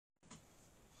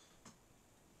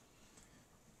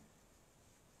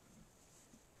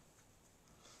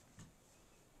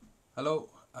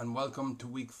Hello and welcome to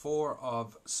week 4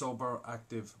 of Sober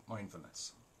Active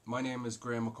Mindfulness. My name is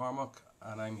McCormack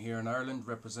and I'm here in Ireland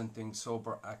representing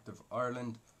Sober Active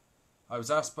Ireland. I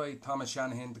was asked by Thomas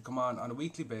Shanahan to come on a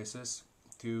weekly basis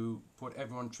to put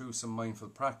everyone through some mindful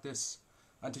practice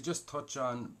and to just touch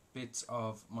on bits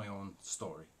of my own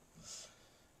story.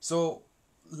 So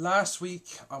last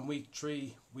week on week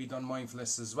 3 we done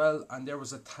mindfulness as well, and there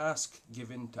was a task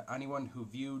given to anyone who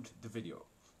viewed the video.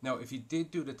 Now, if you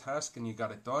did do the task and you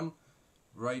got it done,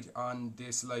 right on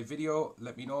this live video,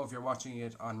 let me know if you're watching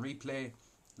it on replay.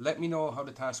 Let me know how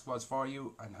the task was for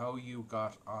you and how you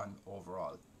got on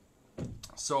overall.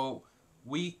 So,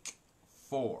 week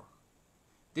 4.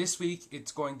 This week,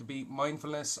 it's going to be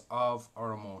mindfulness of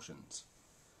our emotions.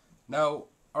 Now,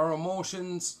 our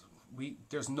emotions,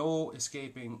 there's no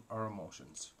escaping our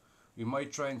emotions. We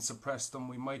might try and suppress them,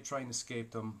 we might try and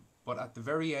escape them, but at the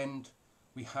very end,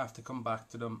 we have to come back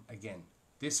to them again.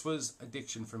 This was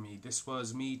addiction for me. This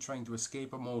was me trying to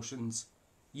escape emotions.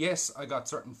 Yes, I got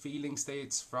certain feeling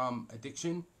states from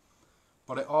addiction,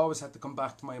 but I always had to come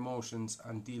back to my emotions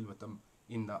and deal with them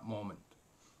in that moment.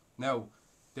 Now,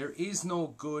 there is no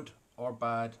good or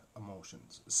bad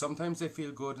emotions. Sometimes they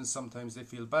feel good and sometimes they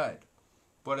feel bad.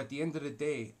 But at the end of the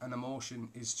day, an emotion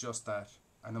is just that,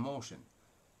 an emotion.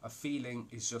 A feeling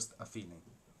is just a feeling.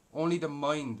 Only the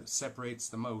mind separates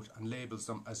them out and labels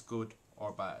them as good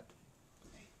or bad.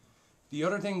 The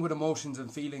other thing with emotions and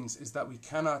feelings is that we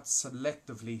cannot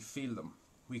selectively feel them.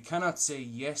 We cannot say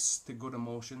yes to good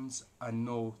emotions and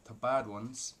no to bad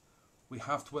ones. We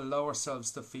have to allow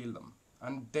ourselves to feel them.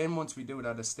 And then once we do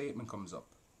that, a statement comes up.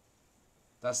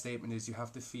 That statement is you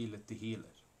have to feel it to heal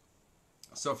it.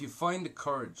 So if you find the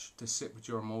courage to sit with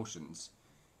your emotions,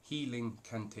 healing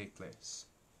can take place.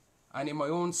 And in my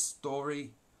own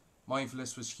story,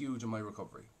 mindfulness was huge in my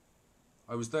recovery.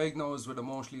 I was diagnosed with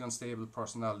emotionally unstable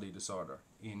personality disorder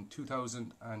in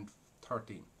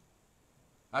 2013.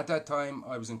 At that time,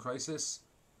 I was in crisis.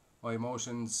 My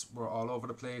emotions were all over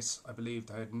the place. I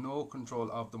believed I had no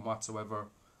control of them whatsoever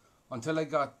until I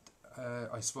got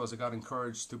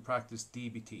encouraged to practice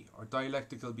DBT, or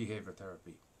dialectical behaviour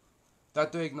therapy.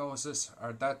 That diagnosis,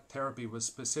 or that therapy, was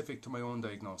specific to my own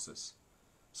diagnosis.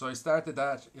 So I started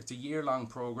that. It's a year-long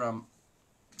program.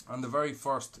 And the very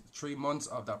first 3 months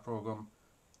of that program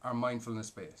are mindfulness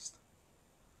based.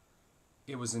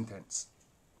 It was intense.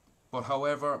 But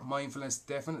however, mindfulness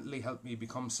definitely helped me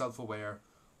become self-aware,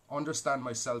 understand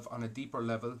myself on a deeper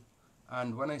level.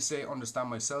 And when I say understand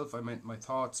myself, I meant my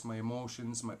thoughts, my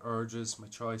emotions, my urges, my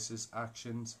choices,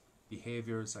 actions,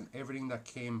 behaviours, and everything that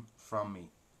came from me.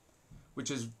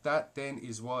 That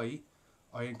is why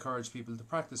I encourage people to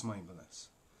practice mindfulness.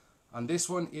 And this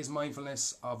one is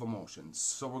mindfulness of emotions.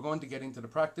 So we're going to get into the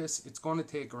practice. It's going to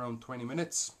take around 20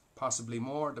 minutes, possibly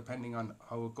more, depending on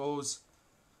how it goes.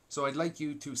 So I'd like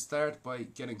you to start by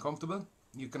getting comfortable.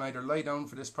 You can either lie down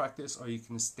for this practice or you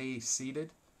can stay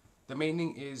seated. The main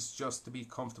thing is just to be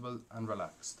comfortable and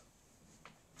relaxed.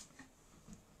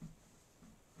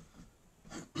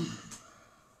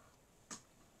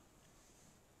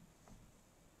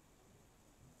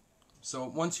 So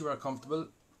once you are comfortable,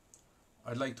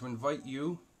 I'd like to invite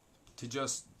you to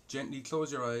just gently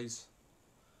close your eyes,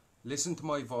 listen to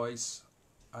my voice,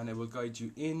 and it will guide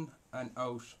you in and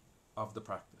out of the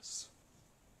practice.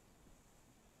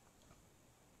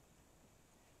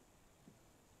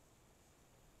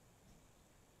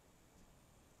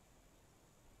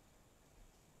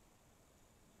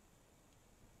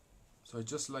 So I'd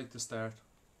just like to start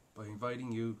by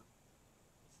inviting you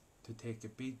to take a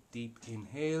big deep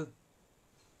inhale.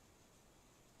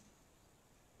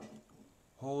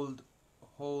 Hold,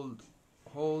 hold,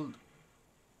 hold,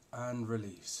 and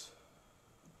release.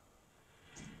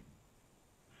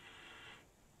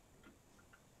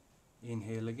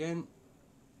 Inhale again.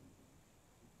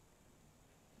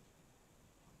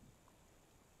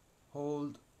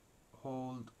 Hold,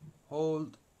 hold,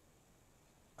 hold,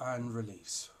 and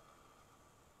release.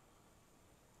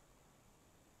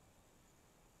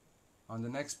 On the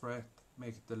next breath,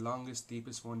 make it the longest,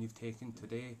 deepest one you've taken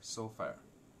today so far.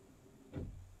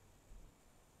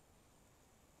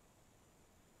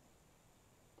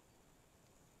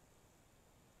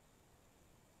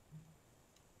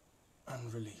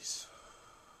 And release.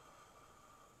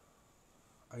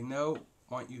 I now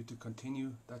want you to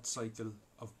continue that cycle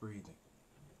of breathing.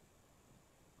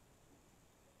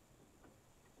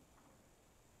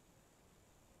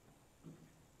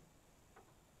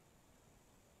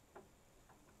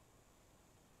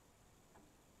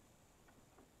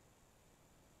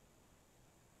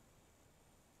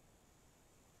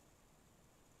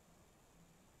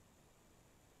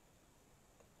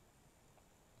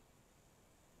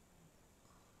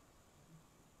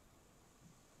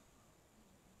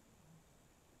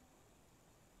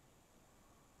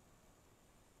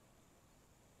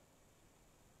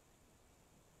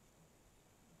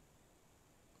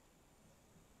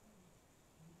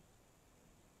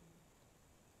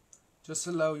 Just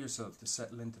allow yourself to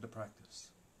settle into the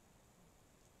practice.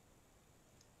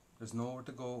 There's nowhere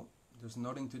to go, there's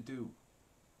nothing to do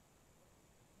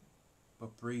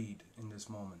but breathe in this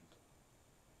moment.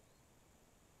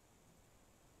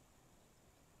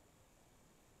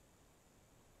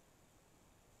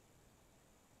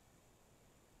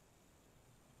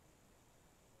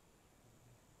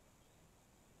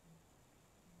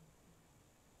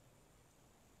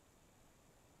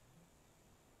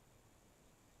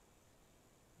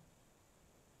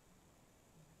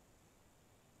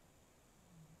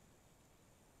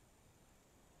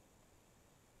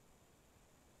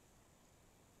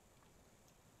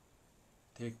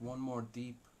 Take one more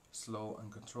deep, slow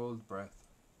and controlled breath,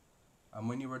 and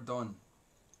when you are done,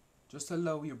 just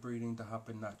allow your breathing to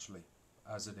happen naturally,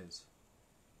 as it is.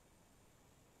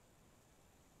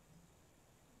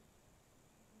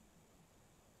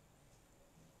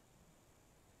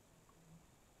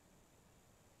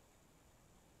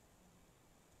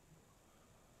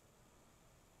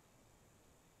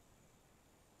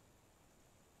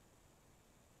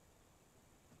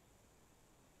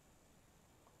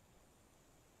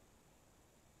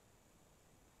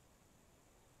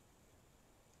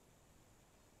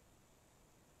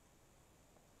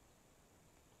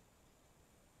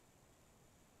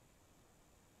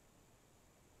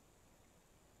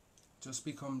 Just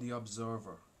become the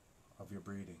observer of your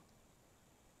breathing.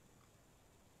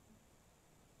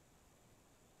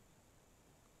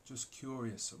 Just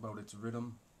curious about its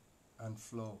rhythm and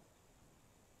flow.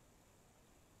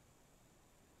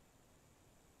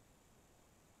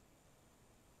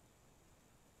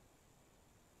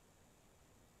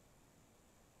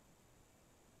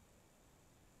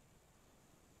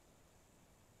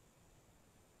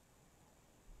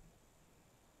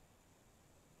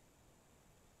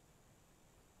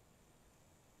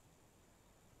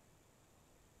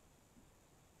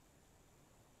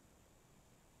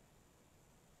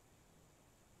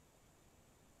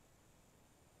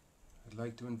 I'd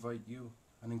like to invite you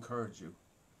and encourage you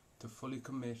to fully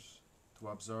commit to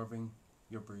observing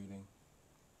your breathing.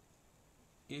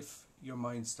 If your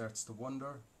mind starts to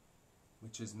wander,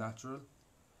 which is natural,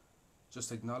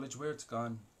 just acknowledge where it's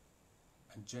gone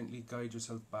and gently guide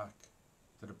yourself back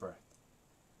to the breath.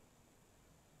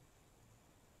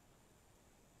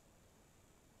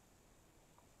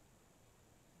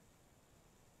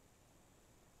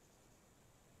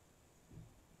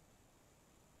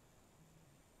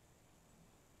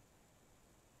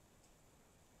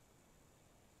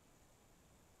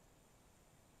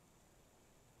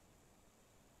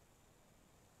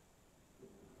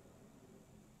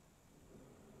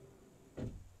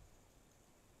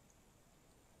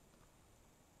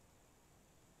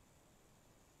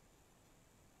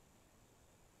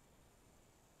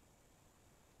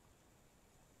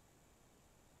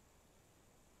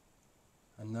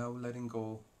 And now letting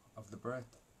go of the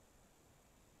breath,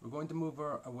 we're going to move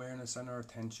our awareness and our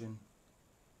attention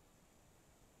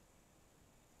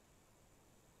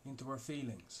into our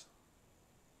feelings,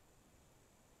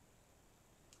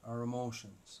 our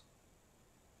emotions.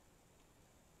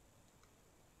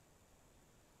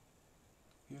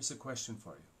 Here's a question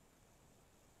for you.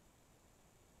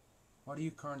 What are you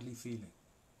currently feeling?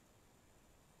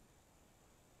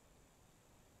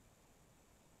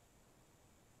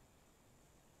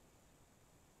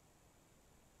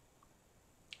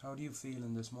 How do you feel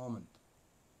in this moment?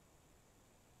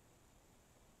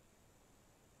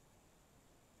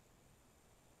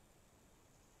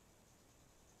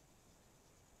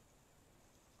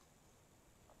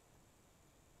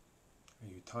 Are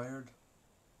you tired,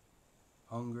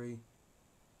 hungry,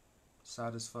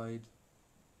 satisfied?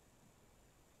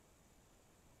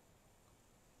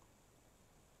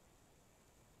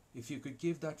 If you could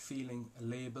give that feeling a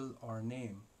label or a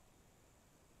name,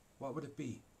 what would it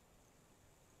be?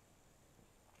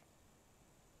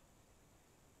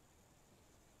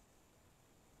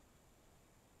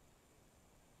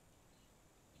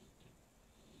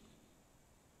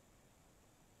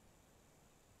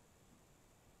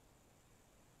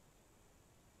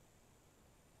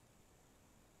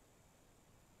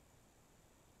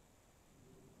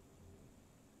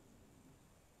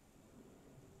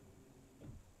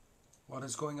 What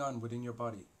is going on within your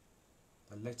body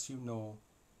that lets you know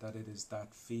that it is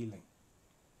that feeling?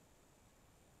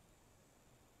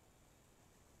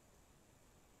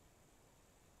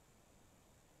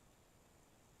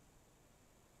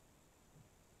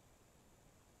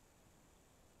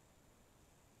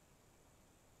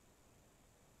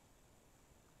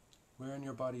 Where in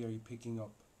your body are you picking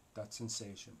up that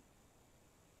sensation?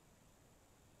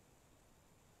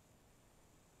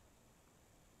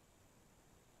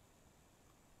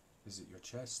 Is it your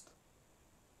chest?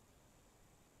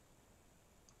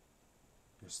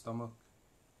 Your stomach?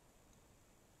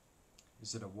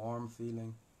 Is it a warm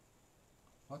feeling?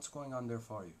 What's going on there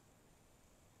for you?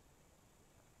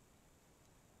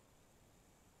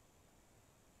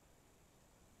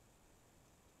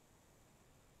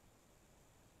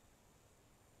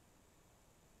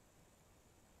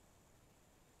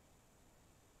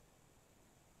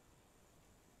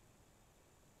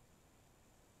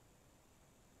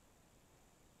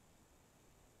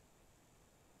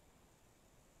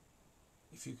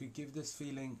 If you could give this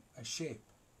feeling a shape,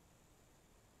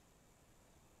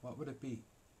 what would it be?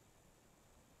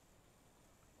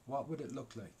 What would it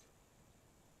look like?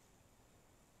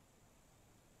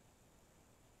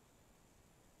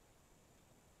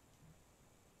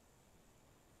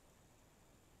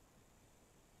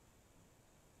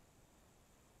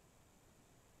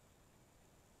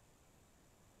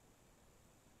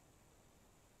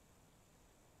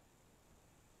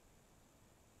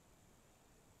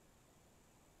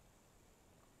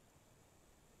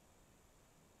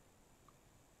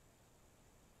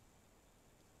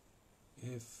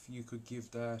 If you could give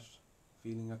that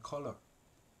feeling a colour,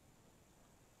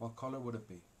 what colour would it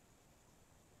be?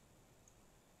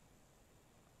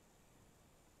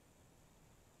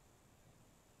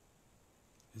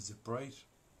 Is it bright?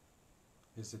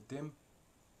 Is it dim?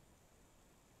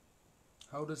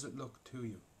 How does it look to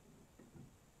you?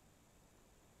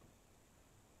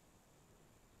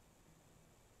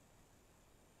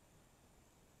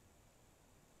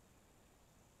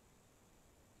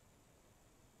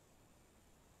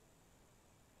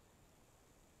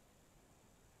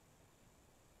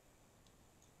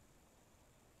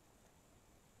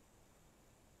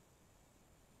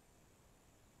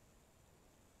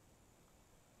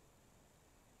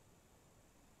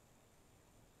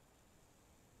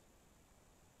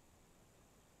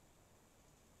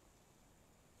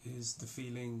 Is the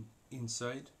feeling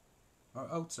inside or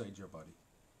outside your body?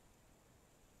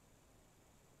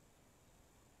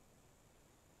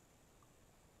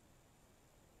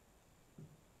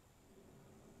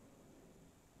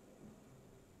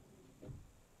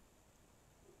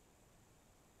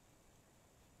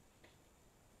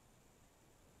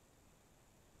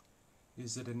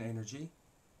 Is it an energy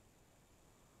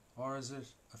or is it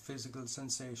a physical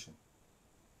sensation?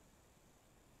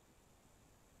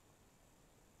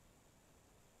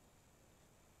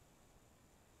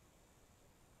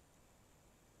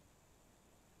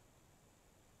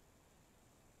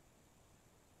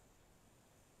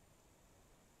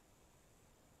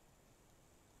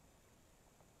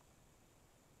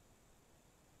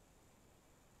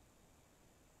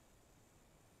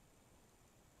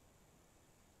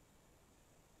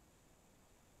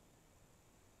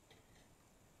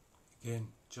 Again,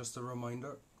 just a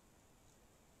reminder,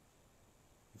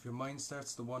 if your mind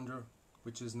starts to wander,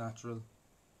 which is natural,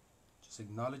 just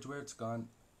acknowledge where it's gone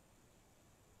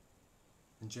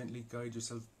and gently guide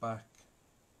yourself back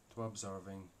to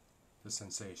observing the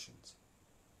sensations.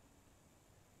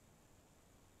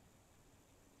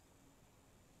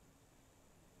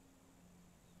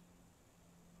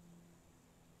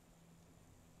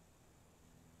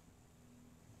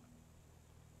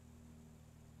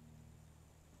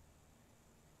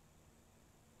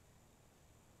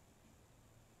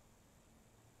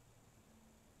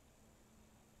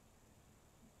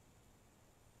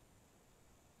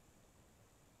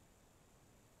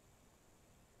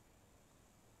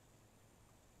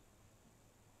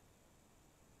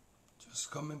 Just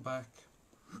coming back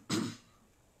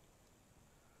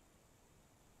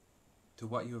to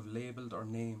what you have labelled or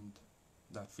named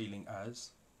that feeling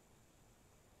as,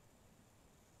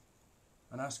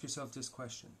 and ask yourself this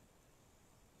question: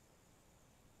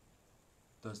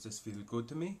 does this feel good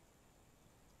to me,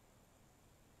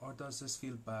 or does this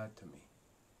feel bad to me?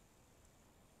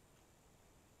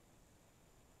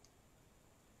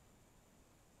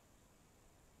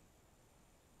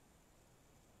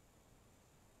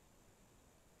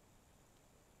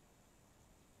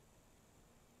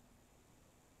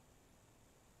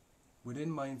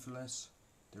 Within mindfulness,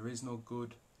 there is no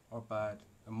good or bad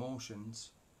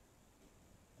emotions.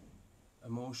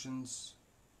 Emotions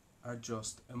are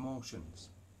just emotions.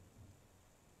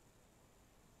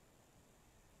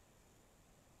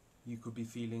 You could be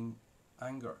feeling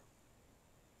anger.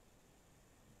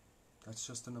 That's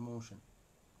just an emotion.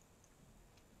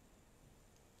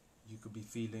 You could be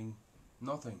feeling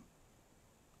nothing.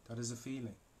 That is a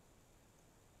feeling.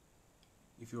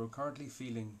 If you are currently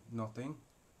feeling nothing,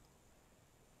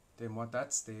 then what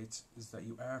that states is that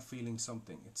you are feeling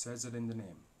something. It says it in the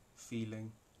name,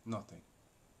 feeling nothing.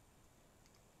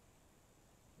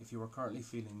 If you are currently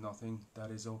feeling nothing, that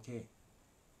is okay.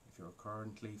 If you are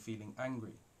currently feeling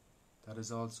angry, that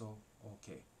is also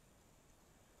okay.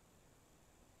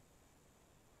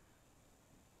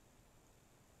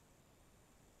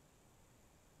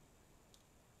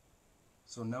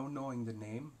 So now, knowing the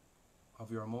name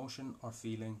of your emotion or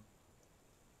feeling,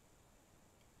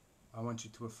 I want you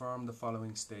to affirm the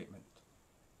following statement.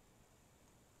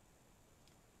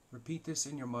 Repeat this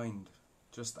in your mind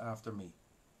just after me.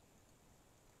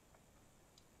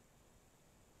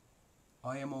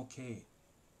 I am okay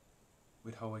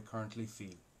with how I currently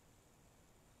feel.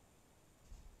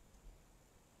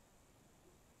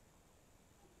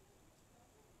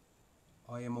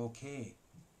 I am okay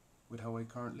with how I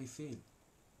currently feel.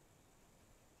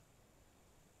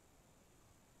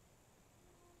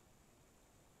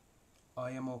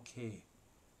 I am okay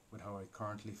with how I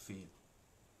currently feel.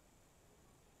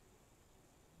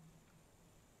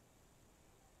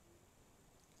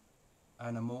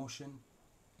 An emotion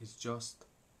is just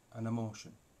an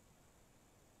emotion.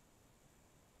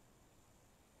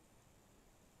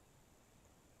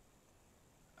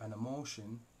 An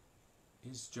emotion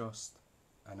is just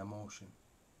an emotion.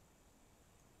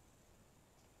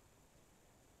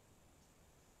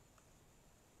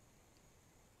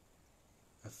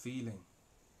 A feeling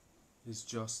is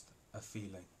just a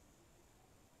feeling.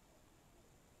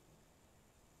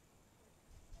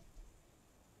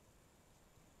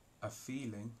 A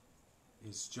feeling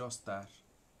is just that,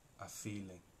 a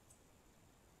feeling.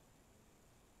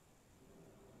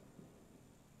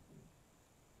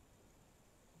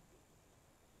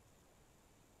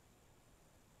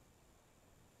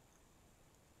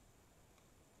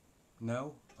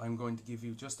 Now I'm going to give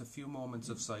you just a few moments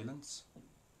of silence.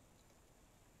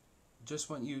 Just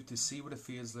want you to see what it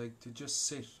feels like to just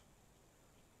sit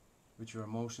with your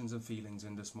emotions and feelings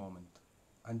in this moment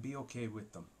and be okay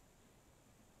with them.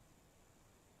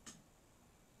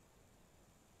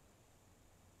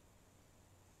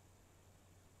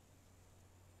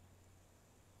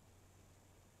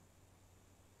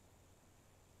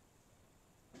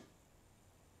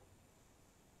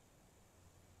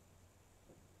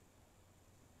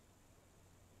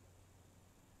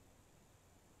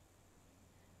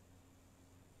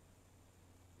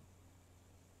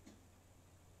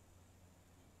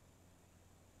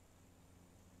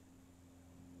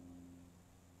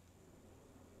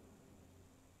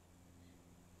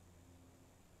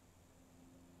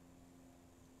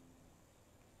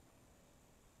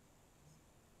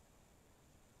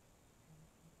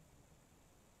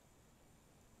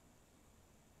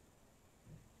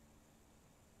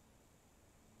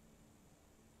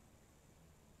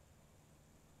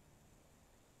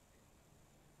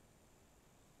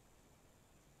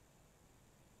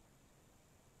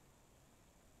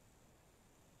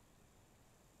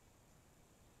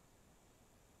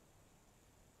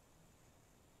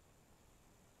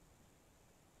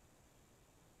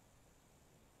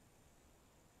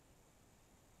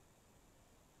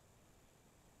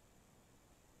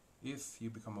 If you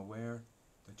become aware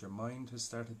that your mind has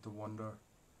started to wander,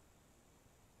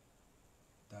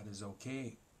 that is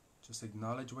okay. Just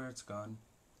acknowledge where it's gone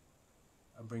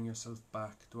and bring yourself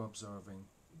back to observing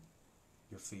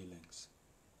your feelings.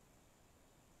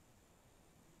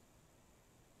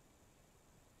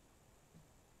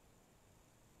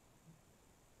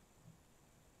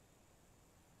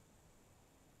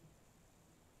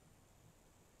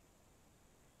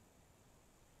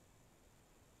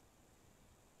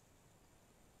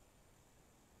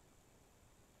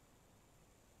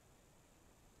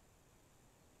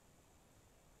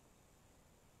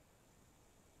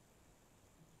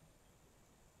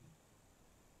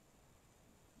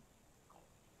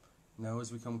 Now,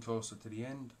 as we come closer to the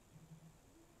end,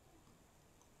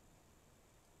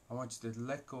 I want you to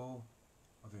let go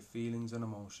of your feelings and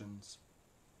emotions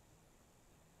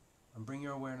and bring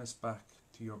your awareness back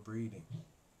to your breathing,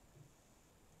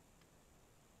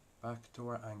 back to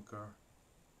our anchor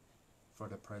for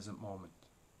the present moment.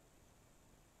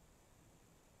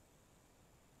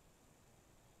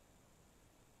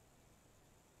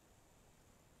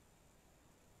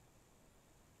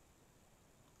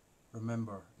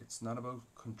 Remember, it's not about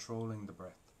controlling the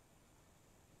breath.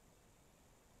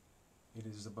 It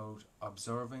is about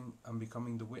observing and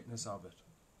becoming the witness of it.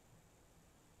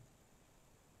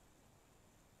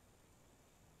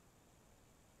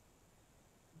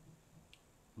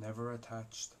 Never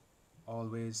attached,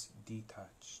 always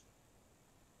detached.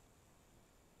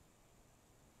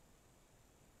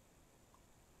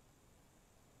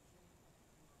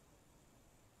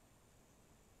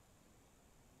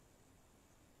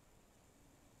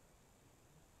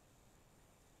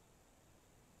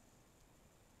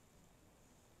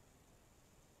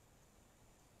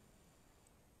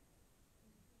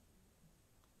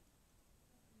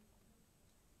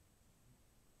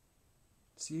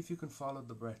 See if you can follow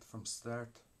the breath from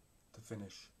start to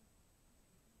finish.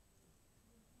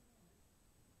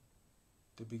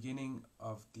 The beginning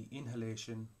of the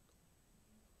inhalation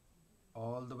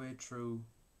all the way through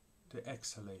to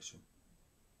exhalation.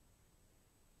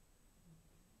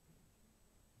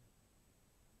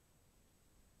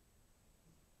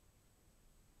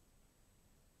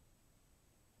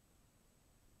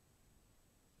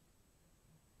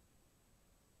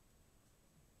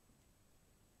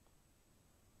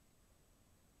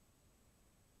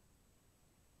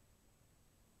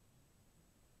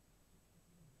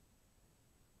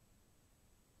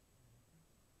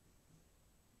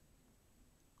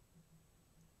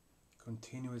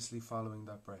 Continuously following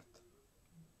that breath,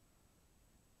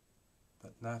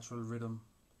 that natural rhythm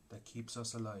that keeps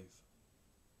us alive.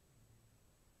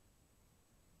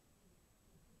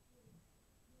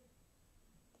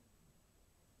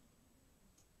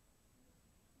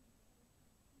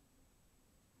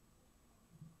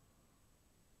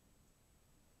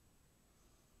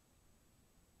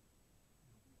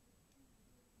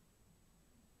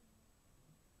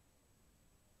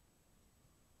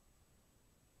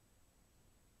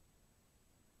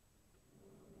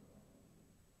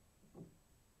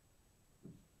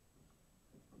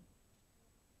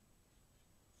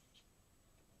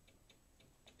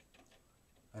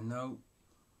 And now,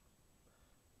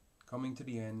 coming to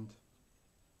the end,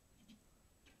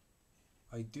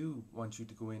 I do want you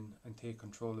to go in and take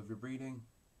control of your breathing.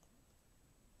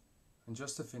 And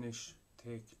just to finish,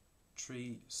 take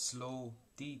 3 slow,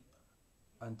 deep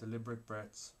and deliberate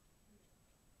breaths.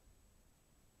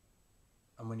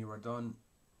 And when you are done,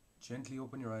 gently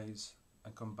open your eyes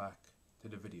and come back to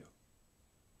the video.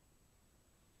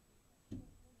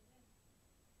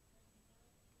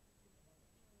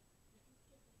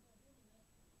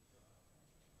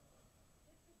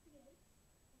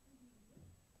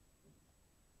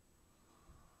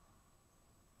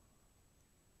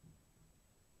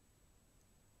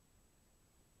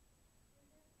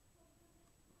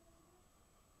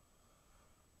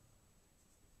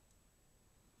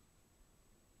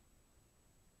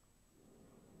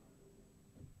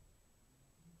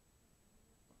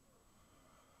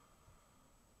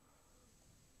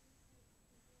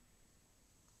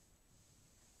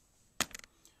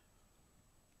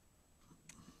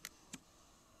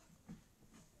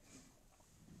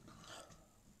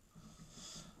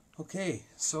 Okay,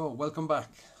 so welcome back.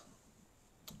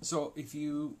 So if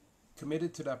you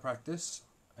committed to that practice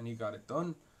and you got it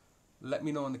done, let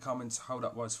me know in the comments how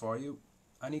that was for you.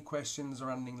 Any questions or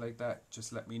anything like that,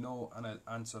 just let me know and I'll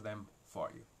answer them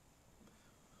for you.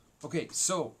 Okay,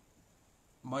 so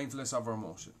mindfulness of our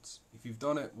emotions. If you've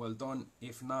done it, well done.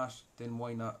 If not, then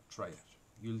why not try it?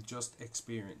 You'll just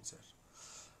experience it.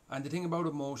 And the thing about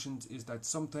emotions is that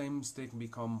sometimes they can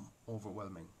become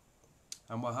overwhelming.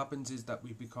 And what happens is that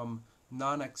we become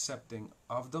non-accepting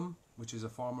of them, which is a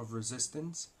form of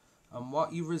resistance. And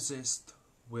what you resist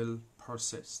will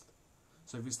persist.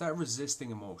 So if you start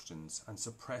resisting emotions and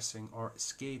suppressing or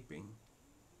escaping,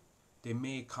 they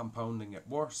may compounding it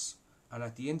worse. And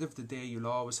at the end of the day, you'll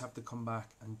always have to come back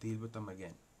and deal with them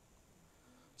again.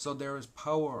 So there is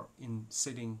power in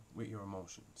sitting with your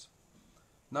emotions.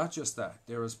 Not just that,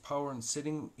 there is power in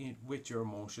sitting with your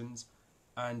emotions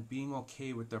and being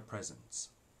okay with their presence.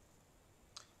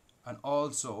 And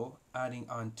also adding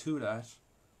on to that,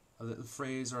 a little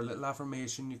phrase or a little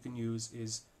affirmation you can use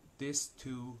is, this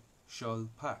too shall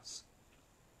pass.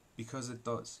 Because it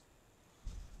does.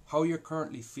 How you're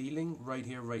currently feeling right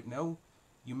here, right now,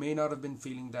 you may not have been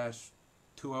feeling that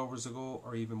 2 hours ago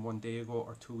or even 1 day ago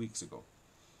or 2 weeks ago.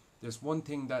 There's one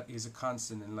thing that is a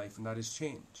constant in life, and that is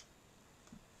change.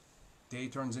 Day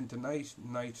turns into night,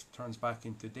 night turns back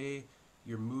into day.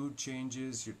 Your mood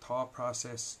changes, your thought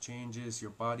process changes,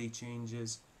 your body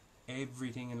changes.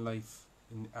 Everything in life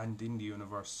and in the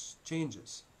universe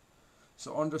changes.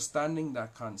 So understanding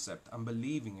that concept and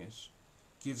believing it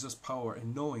gives us power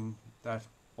in knowing that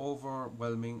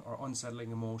overwhelming or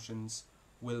unsettling emotions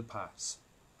will pass.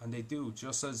 And they do,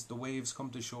 just as the waves come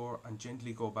to shore and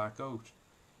gently go back out.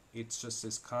 It's just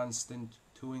this constant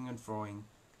toing and froing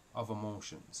of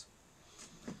emotions.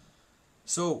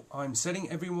 So I'm setting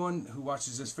everyone who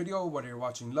watches this video, whether you're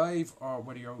watching live or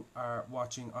whether you are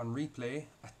watching on replay,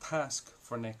 a task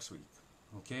for next week.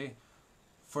 Okay?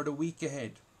 For the week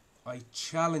ahead, I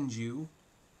challenge you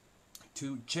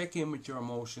to check in with your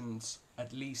emotions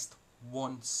at least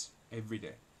once every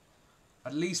day.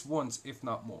 At least once, if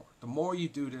not more. The more you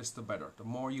do this, the better. The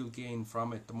more you'll gain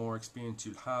from it, the more experience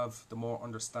you'll have, the more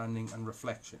understanding and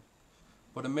reflection.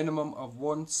 But a minimum of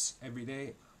once every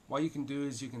day. What you can do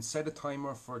is you can set a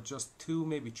timer for just 2,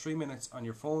 maybe 3 minutes on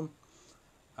your phone,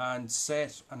 and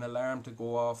set an alarm to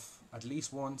go off at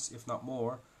least once, if not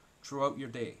more, throughout your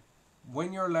day.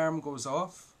 When your alarm goes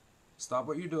off, stop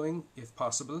what you're doing if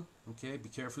possible. Okay, be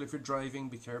careful if you're driving,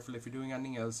 be careful if you're doing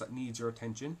anything else that needs your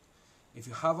attention. If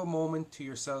you have a moment to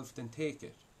yourself, then take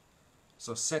it.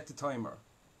 So set the timer,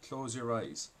 close your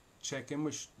eyes, check in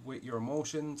with your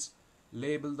emotions,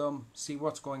 label them, see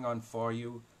what's going on for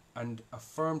you, and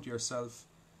affirm to yourself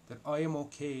that I am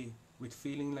okay with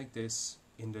feeling like this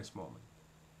in this moment.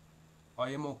 I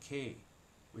am okay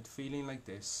with feeling like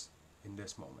this in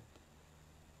this moment.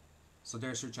 So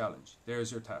there's your challenge,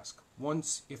 there's your task.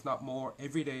 Once, if not more,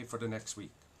 every day for the next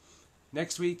week.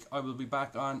 Next week I will be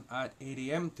back on at 8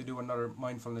 AM to do another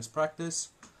mindfulness practice.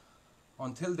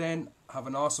 Until then, have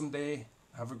an awesome day,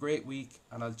 have a great week,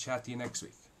 and I'll chat to you next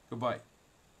week. Goodbye.